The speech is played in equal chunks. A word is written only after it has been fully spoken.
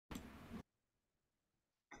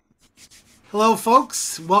Hello,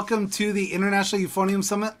 folks. Welcome to the International Euphonium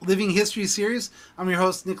Summit Living History Series. I'm your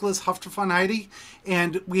host, Nicholas Hofter Heidi,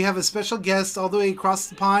 and we have a special guest all the way across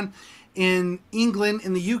the pond in England,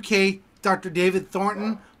 in the UK, Dr. David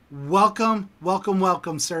Thornton. Welcome, welcome,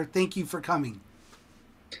 welcome, sir. Thank you for coming.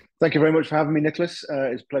 Thank you very much for having me, Nicholas.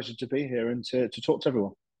 It's a pleasure to be here and to talk to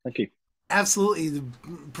everyone. Thank you. Absolutely,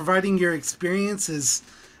 providing your experience is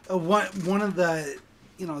one of the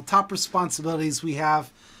top responsibilities we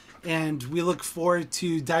have, and we look forward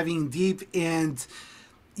to diving deep and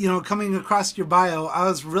coming across your bio. I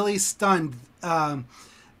was really stunned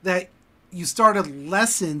that you started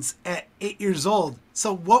lessons at 8 years old.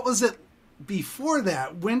 So what was it before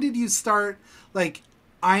that? When did you start like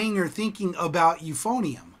eyeing or thinking about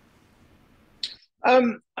euphonium?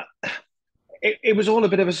 Um, it was all a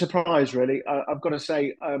bit of a surprise, really. I've got to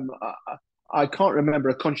say, I can't remember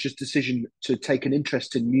a conscious decision to take an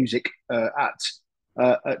interest in music at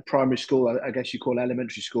primary school. I guess you call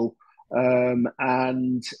elementary school,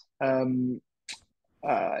 and um,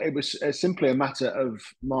 it was simply a matter of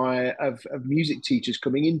of music teachers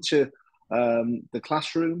coming into the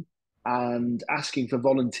classroom and asking for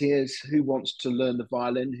volunteers who wants to learn the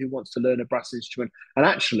violin, who wants to learn a brass instrument. And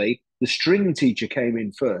actually, the string teacher came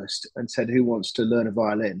in first and said, "Who wants to learn a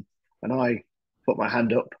violin?" And I put my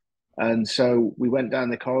hand up. And so we went down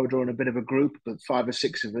the corridor in a bit of a group, but five or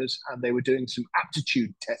six of us, and they were doing some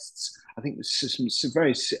aptitude tests. I think some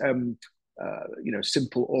very simple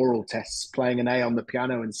oral tests, playing an A on the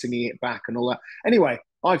piano and singing it back and all that. Anyway,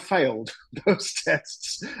 I failed those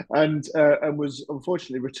tests and was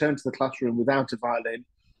unfortunately returned to the classroom without a violin.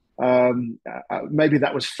 Maybe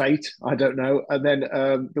that was fate. I don't know. And then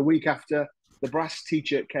the week after, the brass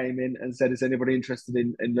teacher came in and said, "Is anybody interested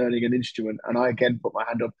in learning an instrument?" And I again put my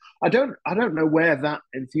hand up. I don't know where that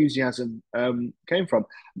enthusiasm came from.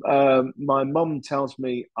 My mum tells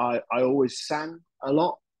me I always sang a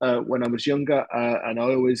lot when I was younger, and I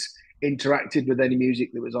always interacted with any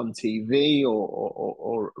music that was on TV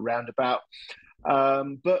or roundabout.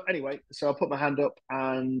 But anyway, so I put my hand up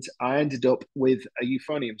and I ended up with a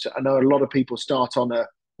euphonium. So I know a lot of people start on a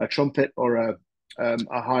trumpet or a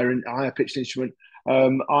higher pitched instrument.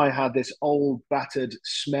 I had this old, battered,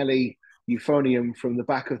 smelly euphonium from the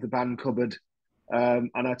back of the band cupboard.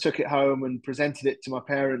 And I took it home and presented it to my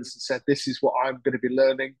parents and said, "This is what I'm going to be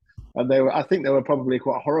learning." And I think they were probably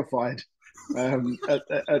quite horrified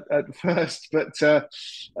at first, but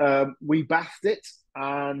we bathed it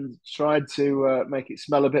and tried to make it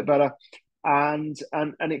smell a bit better. And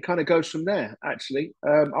it kind of goes from there. Actually,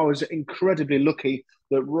 I was incredibly lucky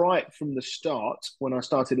that right from the start, when I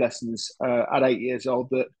started lessons at 8 years old,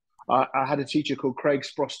 that I had a teacher called Craig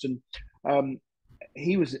Sproston. Um,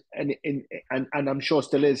 he was and I'm sure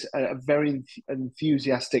still is a very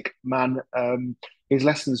enthusiastic man. His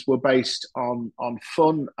lessons were based on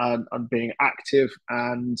fun and on being active,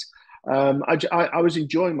 and I was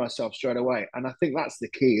enjoying myself straight away. And I think that's the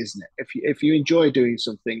key, isn't it? If you enjoy doing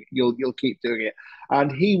something, you'll keep doing it.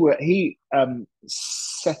 And he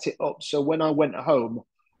set it up so when I went home.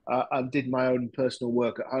 And did my own personal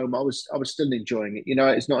work at home. I was still enjoying it.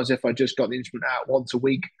 It's not as if I just got the instrument out once a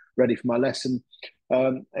week, ready for my lesson.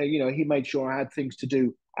 He made sure I had things to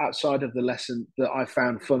do outside of the lesson that I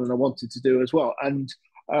found fun and I wanted to do as well. And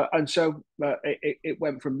so it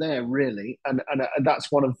went from there, really. And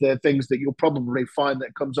that's one of the things that you'll probably find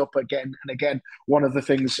that comes up again and again. One of the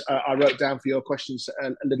things I wrote down for your questions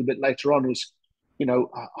a little bit later on was,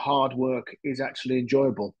 hard work is actually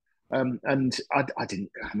enjoyable. And I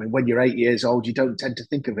didn't. I mean, when you're 8 years old, you don't tend to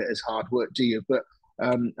think of it as hard work, do you? But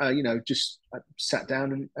just sat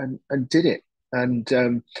down and did it. And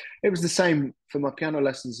it was the same for my piano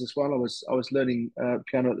lessons as well. I was learning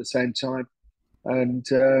piano at the same time, and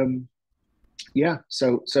yeah,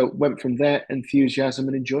 so went from there, enthusiasm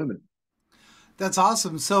and enjoyment. That's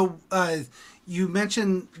awesome. So you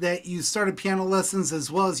mentioned that you started piano lessons as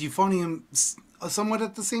well as euphonium somewhat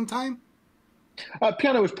at the same time.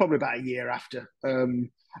 Piano was probably about a year after, and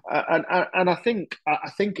I think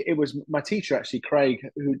it was my teacher actually, Craig,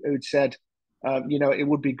 who'd said, it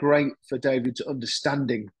would be great for David's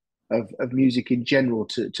understanding of music in general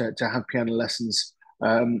to have piano lessons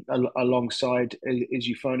alongside his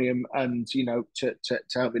euphonium, and to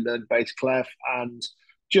help me learn bass clef and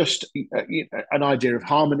just an idea of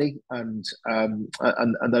harmony and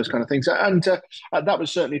those kind of things. And that was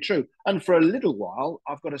certainly true. And for a little while,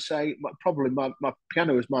 I've got to say, probably my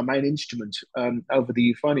piano was my main instrument over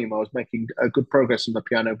the euphonium. I was making good progress on the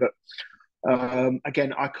piano, but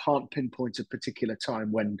again, I can't pinpoint a particular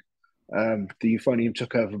time when the euphonium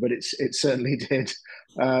took over, but it certainly did.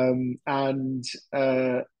 And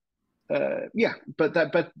Yeah,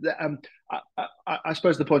 I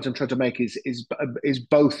suppose the point I'm trying to make is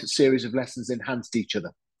both series of lessons enhanced each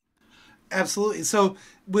other. Absolutely. So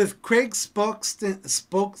with Craig Spoxton,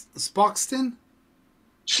 Sproston,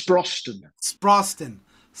 Sproston,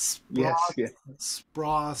 yes, yeah,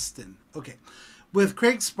 Sproston. Okay. With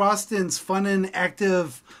Craig Sproston's fun and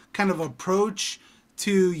active kind of approach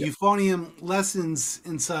to yeah. euphonium lessons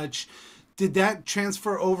and such, did that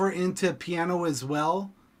transfer over into piano as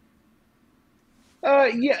well?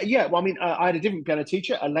 Yeah. Well, I mean, I had a different piano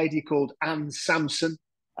teacher, a lady called Anne Sampson,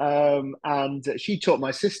 and she taught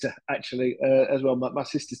my sister actually as well. My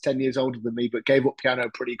sister's 10 years older than me, but gave up piano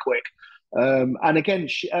pretty quick. And again,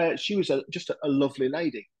 she was just a lovely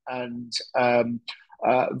lady and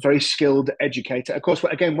very skilled educator. Of course,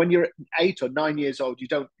 again, when you're 8 or 9 years old,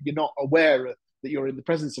 you're not aware that you're in the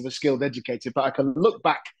presence of a skilled educator. But I can look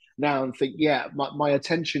back now and think, yeah, my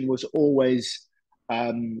attention was always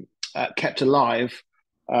kept alive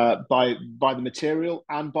by the material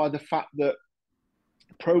and by the fact that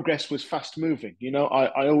progress was fast moving.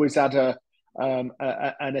 I always had an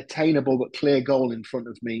attainable but clear goal in front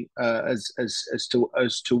of me as to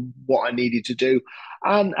what I needed to do,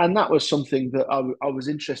 and that was something that I was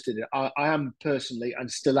interested in. I am personally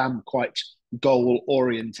and still am quite goal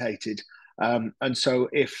orientated, and so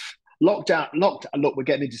if look, we're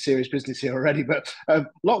getting into serious business here already, but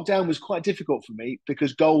lockdown was quite difficult for me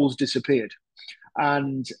because goals disappeared,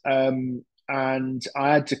 and I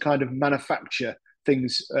had to kind of manufacture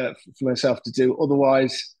things for myself to do.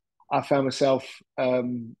 Otherwise, I found myself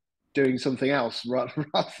doing something else rather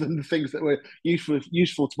than the things that were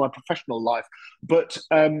useful to my professional life. But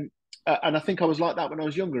and I think I was like that when I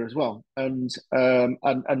was younger as well. And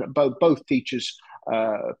both teachers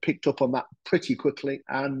picked up on that pretty quickly,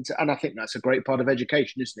 and I think that's a great part of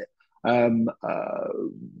education, isn't it?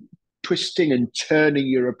 Twisting and turning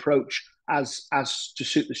your approach as to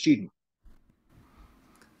suit the student.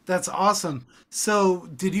 That's awesome. So,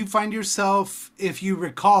 did you find yourself, if you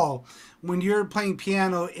recall, when you're playing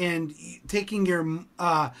piano and taking your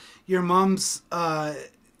mom's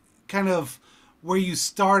kind of where you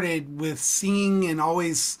started with singing and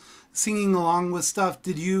always singing along with stuff,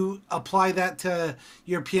 did you apply that to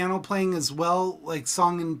your piano playing as well, like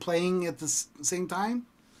song and playing at the same time?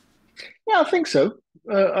 Yeah, I think so.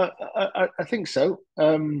 I think so.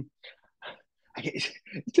 It's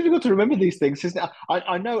difficult to remember these things, isn't it?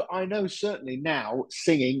 I know certainly now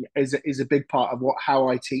singing is a big part of how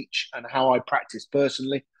I teach and how I practice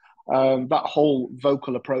personally. That whole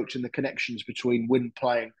vocal approach and the connections between wind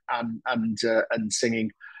playing and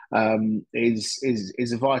singing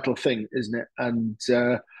is a vital thing, isn't it?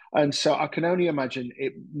 And so I can only imagine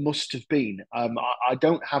it must have been. I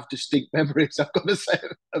don't have distinct memories, I've got to say,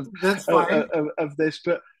 of That's fine. of this,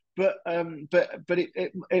 but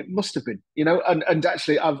it must have been, and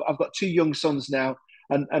actually I've got two young sons now,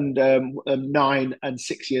 and 9 and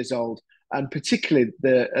 6 years old, and particularly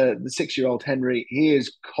the 6 year old Henry. He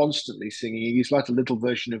is constantly singing. He's like a little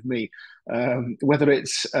version of me. Whether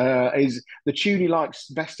it's is the tune he likes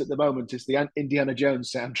best at the moment is the Indiana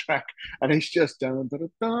Jones soundtrack, and he's just dun, dun,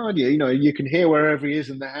 dun, dun, you can hear wherever he is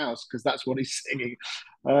in the house because that's what he's singing.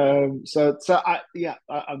 I'm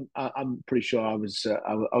pretty sure I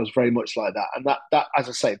was very much like that, and that as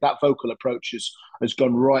I say, that vocal approach has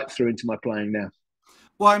gone right through into my playing now.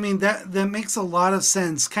 Well, I mean that makes a lot of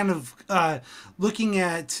sense. Kind of looking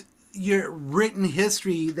at your written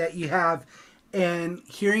history that you have, and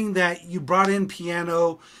hearing that you brought in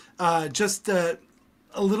piano just a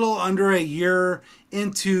little under a year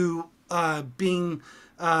into being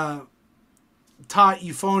taught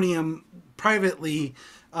euphonium privately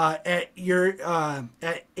at your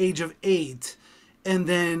at age of 8, and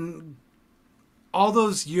then all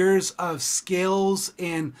those years of scales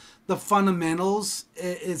and the fundamentals,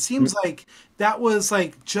 it seems like that was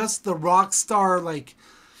like just the rock star, like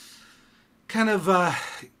kind of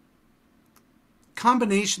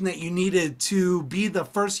combination that you needed to be the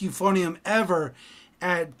first euphonium ever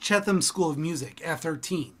at Chetham School of Music at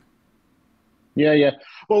 13. Yeah.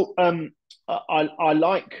 Well, I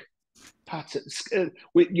like patterns.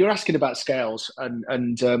 You're asking about scales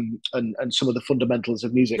and some of the fundamentals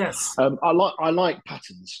of music. Yes. I like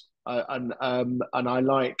patterns, and I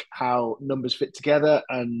like how numbers fit together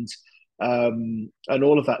and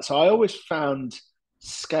all of that. So I always found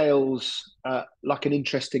scales like an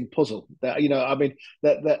interesting puzzle. That I mean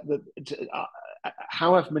that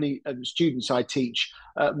however many students I teach,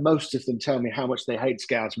 most of them tell me how much they hate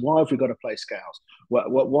scales. Why have we got to play scales? Why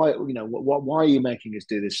why are you making us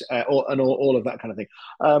do this? All of that kind of thing.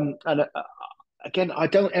 And again, I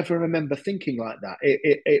don't ever remember thinking like that.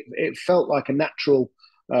 It felt like a natural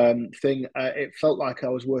thing. It felt like I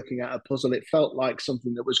was working out a puzzle. It felt like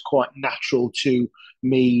something that was quite natural to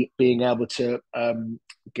me, being able to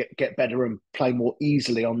get better and play more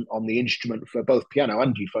easily on the instrument for both piano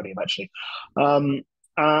and euphonium, actually.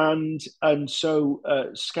 So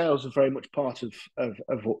scales are very much part of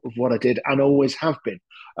what I did and always have been,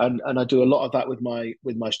 and I do a lot of that with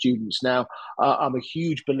my students now. I'm a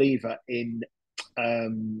huge believer in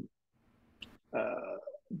um, uh,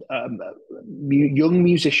 young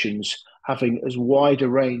musicians having as wide a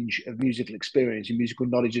range of musical experience and musical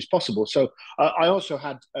knowledge as possible. So I also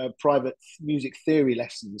had private music theory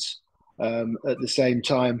lessons at the same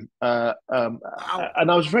time, Wow.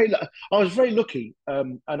 and I was very lucky.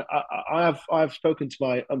 And I've spoken to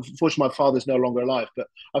my, unfortunately my father's no longer alive, but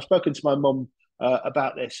I've spoken to my mum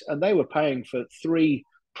about this, and they were paying for 3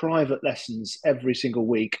 private lessons every single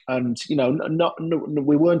week, and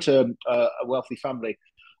we weren't a wealthy family,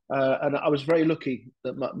 and I was very lucky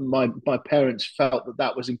that my parents felt that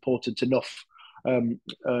that was important enough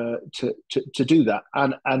to do that.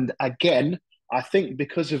 And again, I think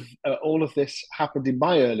because of all of this happened in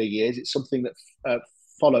my early years, it's something that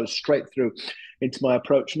follows straight through into my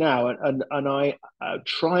approach now. And I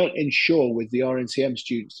try and ensure with the RNCM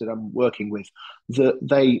students that I'm working with that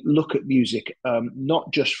they look at music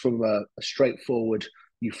not just from a straightforward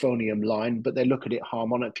euphonium line, but they look at it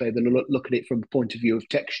harmonically. They look at it from the point of view of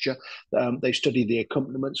texture. They study the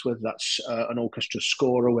accompaniments, whether that's an orchestra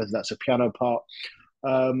score or whether that's a piano part,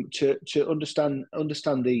 to understand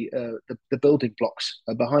the building blocks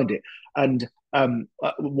behind it. And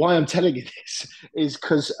why I'm telling you this is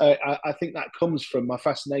because I think that comes from my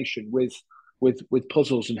fascination with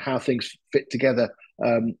puzzles and how things fit together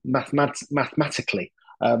mathematically.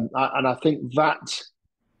 And I think that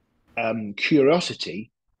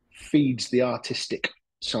curiosity feeds the artistic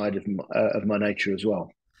side of my nature as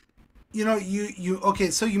well. You okay,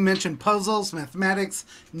 so you mentioned puzzles, mathematics,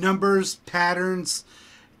 numbers, patterns,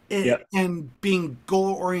 Yeah. and being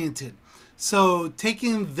goal oriented. So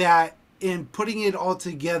taking that and putting it all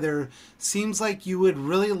together seems like you would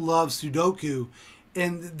really love Sudoku.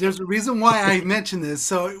 And there's a reason why I mentioned this.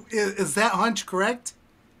 So is that hunch correct?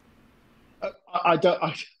 I don't.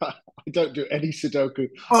 I don't do any Sudoku,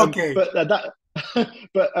 Okay. but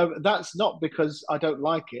but that's not because I don't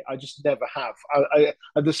like it. I just never have.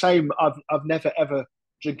 And the same. I've never ever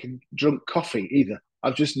drunk coffee either.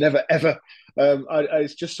 I've just never ever.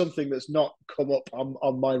 It's just something that's not come up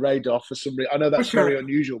on my radar for some reason. I know For that's very sure.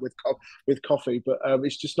 unusual with coffee, but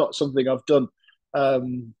it's just not something I've done.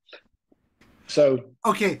 Um, so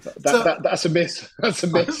Okay. that's a miss. That's a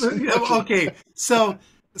miss, Yeah, unfortunately. okay. So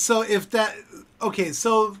if that okay,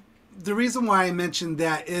 so the reason why I mentioned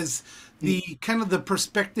that is the kind of the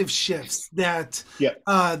perspective shifts that Yeah.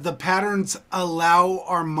 the patterns allow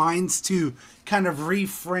our minds to kind of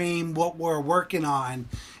reframe what we're working on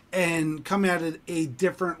and come at it a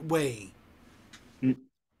different way. And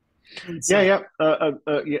Yeah, so,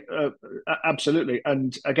 yeah, absolutely.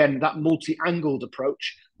 And again, that multi-angled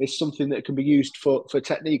approach is something that can be used for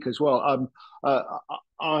technique as well. Uh,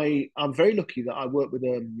 I'm very lucky that I work with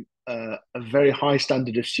a very high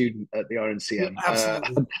standard of student at the yeah, RNCM,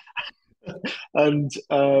 absolutely. and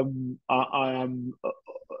I am,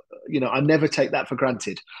 I never take that for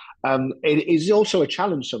granted. It is also a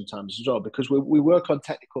challenge sometimes as well because we work on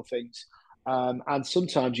technical things, and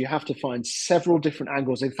sometimes you have to find several different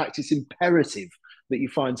angles. In fact, it's imperative that you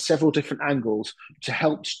find several different angles to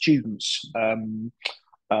help students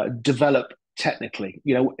develop technically,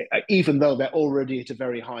 even though they're already at a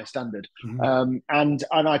very high standard. Mhm. And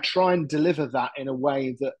I try and deliver that in a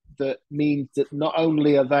way that means that not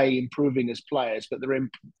only are they improving as players, but they're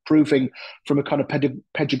improving from a kind of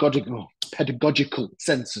pedagogical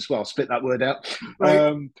sense as well. Spit that word out.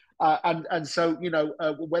 Right. And so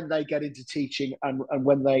when they get into teaching and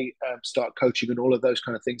when they start coaching and all of those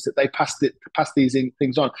kind of things, that they pass these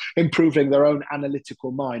things on, improving their own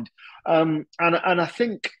analytical mind. And I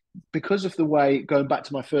think because of the way, going back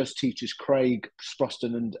to my first teachers, Craig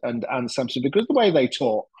Sproston and Anne Sampson, because of the way they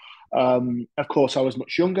taught, of course, I was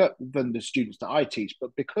much younger than the students that I teach,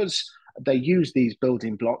 but because they used these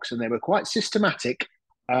building blocks and they were quite systematic,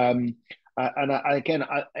 um, and again,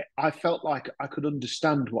 I felt like I could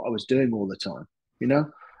understand what I was doing all the time, you know,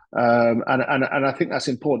 and I think that's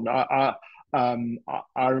important.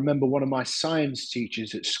 I remember one of my science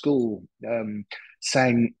teachers at school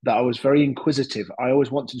saying that I was very inquisitive. I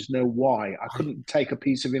always wanted to know why. I couldn't take a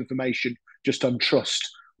piece of information just on trust.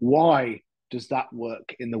 Why does that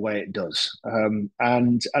work in the way it does? And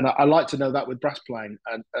I like to know that with brass playing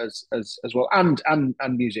and as well, and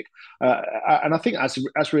music. And I think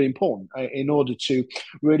that's really important in order to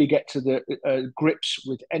really get to the grips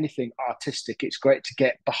with anything artistic. It's great to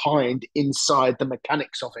get behind inside the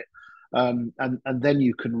mechanics of it, and then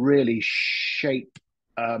you can really shape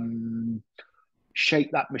that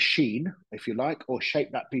machine, if you like, or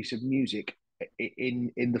shape that piece of music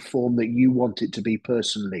in the form that you want it to be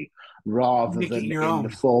personally, rather Make it than your in the own.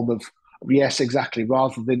 form of, yes, exactly,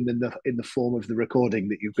 rather than in the form of the recording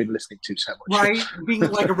that you've been listening to so Right? Being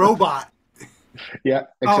much. like a robot. Yeah,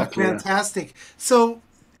 Oh, exactly. Yeah. fantastic. So,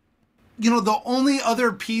 the only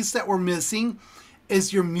other piece that we're missing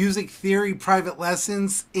is your music theory private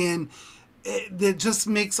lessons. And it just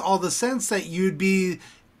makes all the sense that you'd be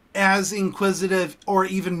as inquisitive or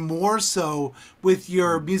even more so with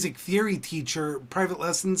your music theory teacher, private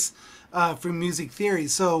lessons for music theory.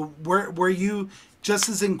 So, were you just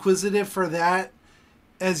as inquisitive for that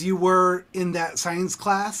as you were in that science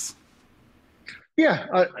class?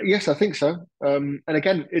 Yeah, yes, I think so. And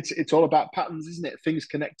again, it's all about patterns, isn't it? Things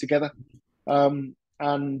connect together.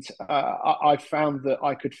 And I found that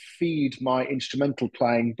I could feed my instrumental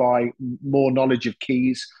playing by more knowledge of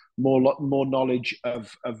keys, more knowledge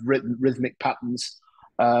of rhythmic patterns.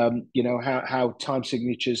 How time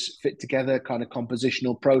signatures fit together, kind of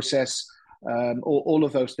compositional process, all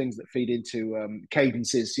of those things that feed into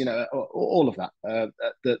cadences. All of that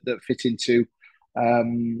that fit into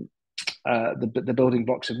um, the building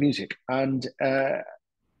blocks of music. And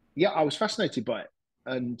yeah, I was fascinated by it.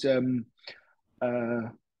 And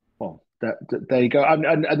well, there you go.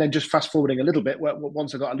 And then just fast forwarding a little bit,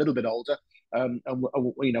 once I got a little bit older, and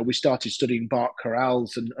we started studying Bach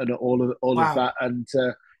chorales and all of Wow. that. And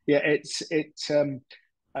yeah, it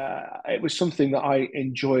was something that I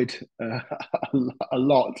enjoyed a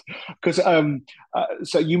lot because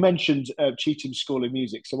so you mentioned Chetham School of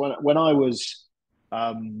Music. So when I was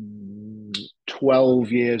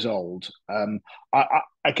 12 years old,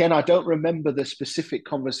 again, I don't remember the specific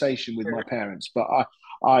conversation with my parents, but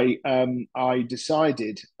I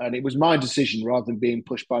decided, and it was my decision rather than being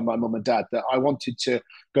pushed by my mum and dad, that I wanted to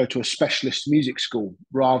go to a specialist music school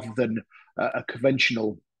rather than a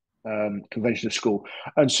conventional school.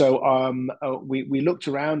 And so we looked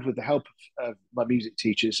around with the help of my music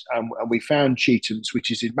teachers, and we found Chetham's,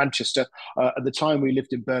 which is in Manchester. At the time, we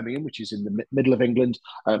lived in Birmingham, which is in the middle of England.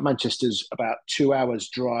 Manchester's about 2 hours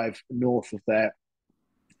drive north of there,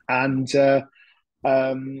 and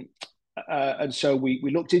um, and so we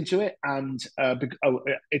looked into it, and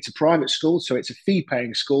it's a private school, so it's a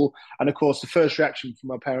fee-paying school. And of course, the first reaction from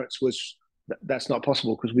my parents was, "That's not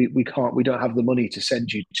possible because we don't have the money to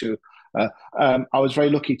send you to." Uh, I was very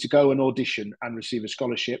lucky to go and audition and receive a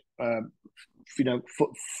scholarship.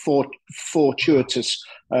 For fortuitous,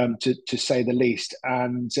 to say the least,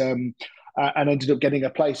 and ended up getting a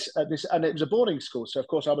place at this, and it was a boarding school. So of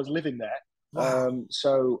course I was living there. Wow.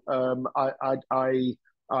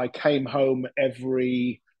 I came home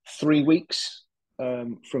every 3 weeks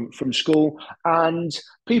from school, and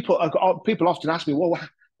people often ask me, "Well,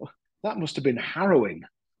 that must have been harrowing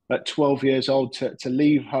at 12 years old to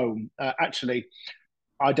leave home." Actually,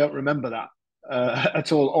 I don't remember that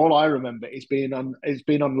at all. All I remember is being on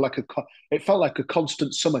like it felt like a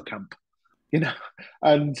constant summer camp, you know,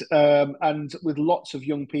 and with lots of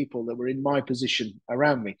young people that were in my position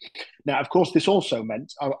around me. Now, of course, this also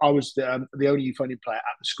meant I was the only euphonium player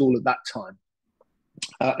at the school at that time.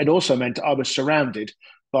 It also meant I was surrounded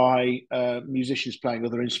by musicians playing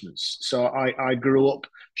other instruments. So I grew up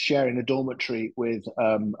sharing a dormitory with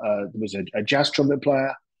there was a jazz trumpet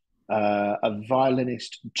player, a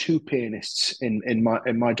violinist, two pianists in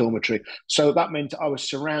my dormitory. So that meant I was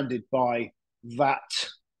surrounded by that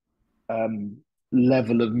um,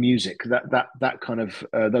 level of music, that kind of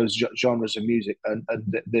those genres of music, and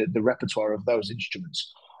the repertoire of those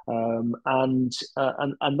instruments, and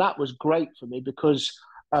that was great for me because.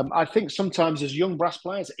 I think sometimes as young brass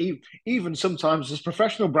players, even sometimes as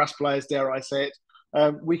professional brass players, dare I say it,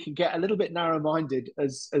 we can get a little bit narrow-minded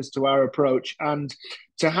as to our approach, and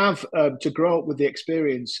to grow up with the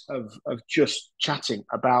experience of just chatting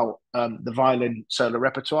about the violin solo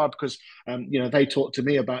repertoire, because they talked to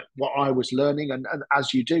me about what I was learning, and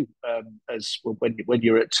as you do, as when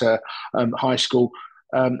you're at high school.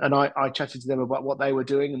 And I chatted to them about what they were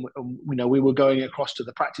doing, and we were going across to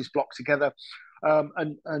the practice block together,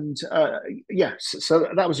 and yes, so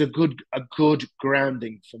that was a good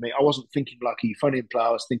grounding for me. I wasn't thinking like a euphonium player;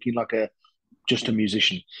 I was thinking like just a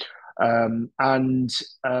musician. And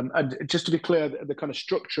just to be clear, the kind of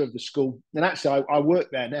structure of the school, and actually I work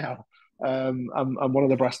there now. I'm one of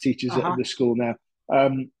the brass teachers at Uh-huh. the school now.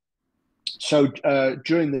 Um, so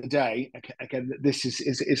during the day, again, this is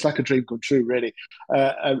it's like a dream come true, really.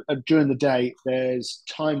 During the day, there's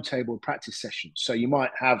timetabled practice sessions. So you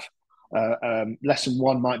might have lesson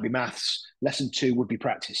one might be maths, lesson two would be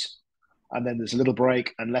practice, and then there's a little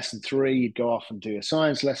break. And lesson three, you'd go off and do a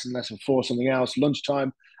science lesson. Lesson four, something else.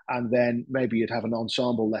 Lunchtime, and then maybe you'd have an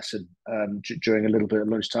ensemble lesson during a little bit of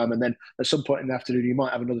lunchtime, and then at some point in the afternoon, you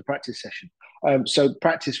might have another practice session. So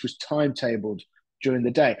practice was timetabled during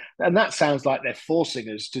the day. And that sounds like they're forcing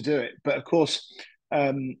us to do it, but of course,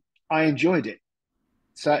 I enjoyed it.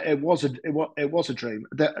 So it was a dream.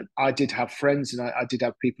 That I did have friends, and I did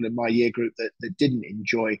have people in my year group that didn't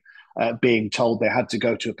enjoy being told they had to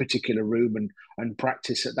go to a particular room and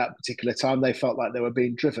practice at that particular time. They felt like they were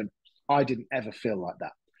being driven. I didn't ever feel like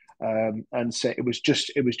that. And so it was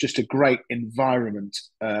just a great environment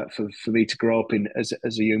for me to grow up in as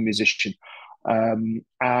a young musician. And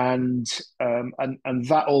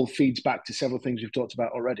that all feeds back to several things we've talked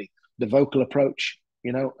about already. The vocal approach,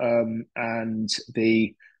 and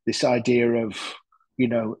this idea of,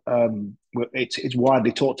 it's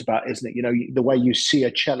widely talked about, isn't it? The way you see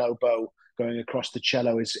a cello bow going across the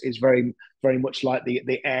cello is very, very much like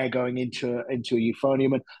the air going into a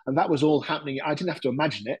euphonium, and that was all happening. I didn't have to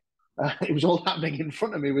imagine it. It was all happening in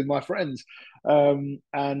front of me with my friends.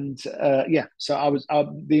 Yeah, so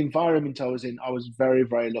the environment I was in, I was very,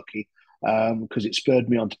 very lucky, because it spurred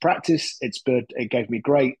me on to practice. It gave me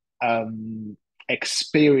great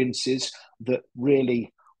experiences that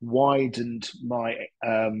really widened my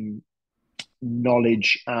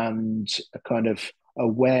knowledge and a kind of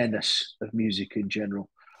awareness of music in general.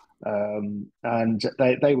 And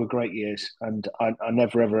they were great years, and I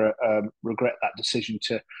never ever regret that decision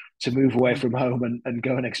to move away from home and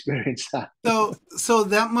go and experience that. So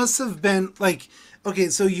that must have been like, okay,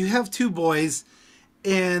 so you have two boys,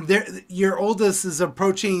 and your oldest is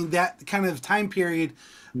approaching that kind of time period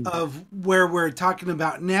of where we're talking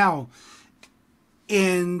about now.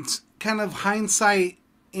 And kind of hindsight,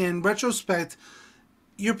 in retrospect,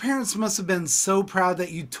 your parents must have been so proud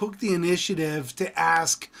that you took the initiative to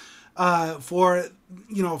ask for,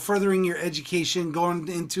 furthering your education, going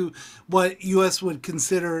into what U.S. would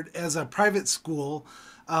consider as a private school,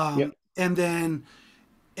 Yep. and then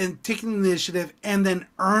taking the initiative, and then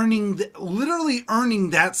literally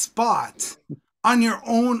earning that spot on your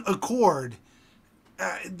own accord.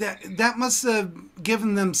 That must have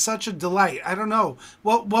given them such a delight. I don't know,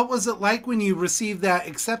 what was it like when you received that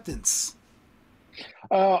acceptance?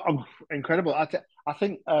 Incredible. I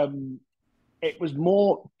think it was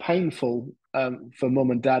more painful for mum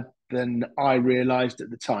and dad than I realised at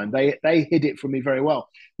the time. They hid it from me very well.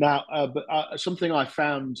 Now, but something I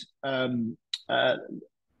found, uh,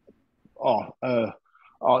 oh,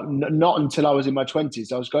 not until I was in my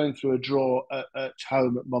 20s. I was going through a drawer at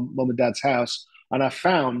home at mum and dad's house, and I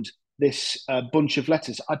found this bunch of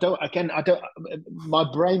letters. I don't. My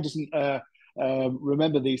brain doesn't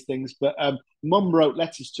remember these things, but mum wrote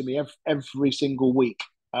letters to me every single week.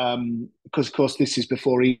 Because of course this is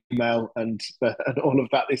before email and all of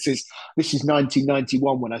that. This is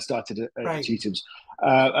 1991 when I started at Right. Chetham's.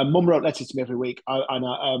 And mum wrote letters to me every week.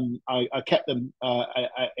 I kept them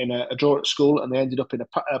in a drawer at school, and they ended up in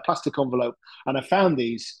a plastic envelope. And I found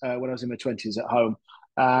these when I was in my 20s at home.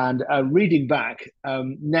 And reading back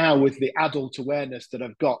now with the adult awareness that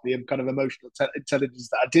I've got, the kind of emotional intelligence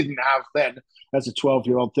that I didn't have then as a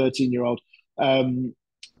 12-year-old, 13-year-old,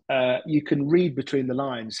 you can read between the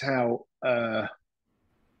lines how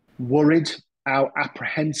worried, how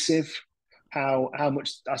apprehensive, how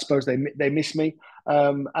much I suppose they miss me.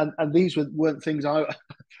 And these weren't things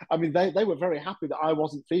I mean, they were very happy that I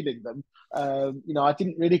wasn't feeding them. I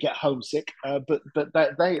didn't really get homesick, but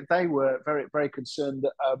they were very, very concerned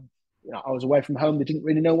that I was away from home. They didn't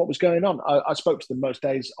really know what was going on. I spoke to them most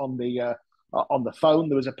days on the phone.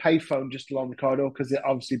 There was a pay phone just along the corridor because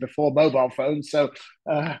obviously before mobile phones. So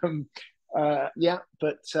yeah,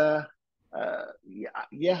 but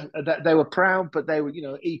yeah, they were proud, but they were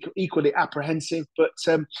equally apprehensive. But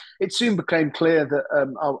it soon became clear that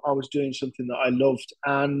I was doing something that I loved,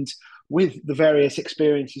 and with the various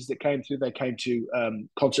experiences that came through, they came to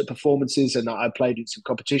concert performances, and I played in some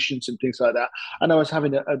competitions and things like that. And I was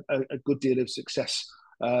having a good deal of success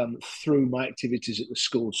through my activities at the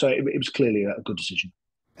school. So it was clearly a good decision.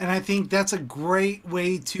 And I think that's a great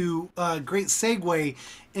way to great segue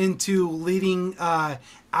into leading out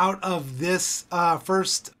of this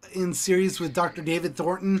first in series with Dr. David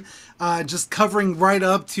Thornton, just covering right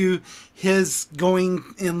up to his going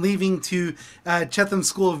and leaving to Chetham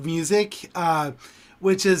School of Music,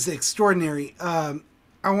 which is extraordinary.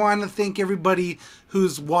 I want to thank everybody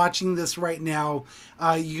who's watching this right now.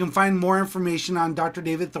 You can find more information on Dr.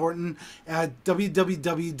 David Thornton at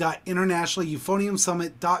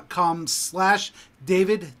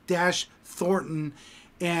www.internationaleuphoniumsummit.com/David-Thornton.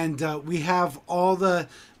 And we have all the,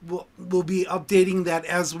 we'll be updating that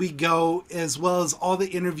as we go, as well as all the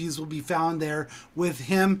interviews will be found there with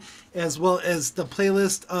him, as well as the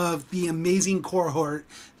playlist of the amazing cohort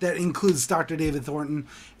that includes Dr. David Thornton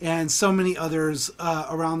and so many others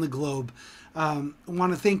around the globe. I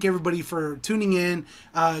want to thank everybody for tuning in.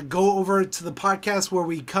 Go over to the podcast where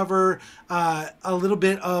we cover a little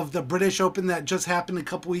bit of the British Open that just happened a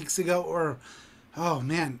couple weeks ago, or oh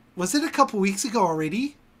man, was it a couple weeks ago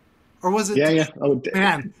already? Or was it? Yeah. Oh,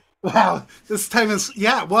 man, wow. This time is,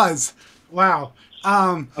 yeah, it was. Wow.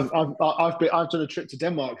 I've done a trip to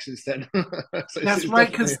Denmark since then. So That's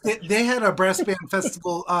right, because they had a brass band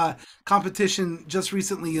festival competition just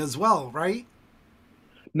recently as well, right?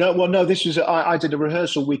 No. This was I did a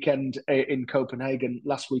rehearsal weekend in Copenhagen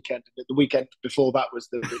last weekend. The weekend before that was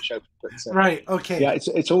the British Open. But, Right. Okay. yeah,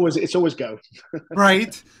 it's always go.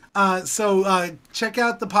 Right. So check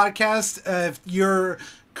out the podcast. If you're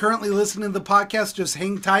currently listening to the podcast, just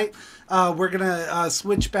hang tight. We're going to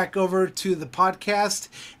switch back over to the podcast,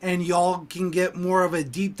 and y'all can get more of a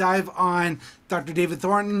deep dive on Dr. David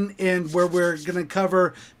Thornton, and where we're going to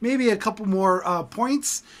cover maybe a couple more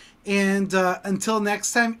points. And until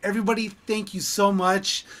next time, everybody, thank you so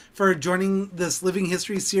much for joining this Living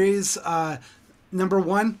History series. Number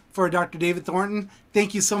 1 for Dr. David Thornton.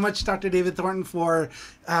 Thank you so much, Dr. David Thornton, for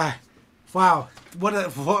wow, what a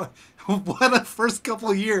first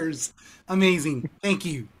couple of years. Amazing. Thank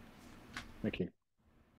you. Thank you.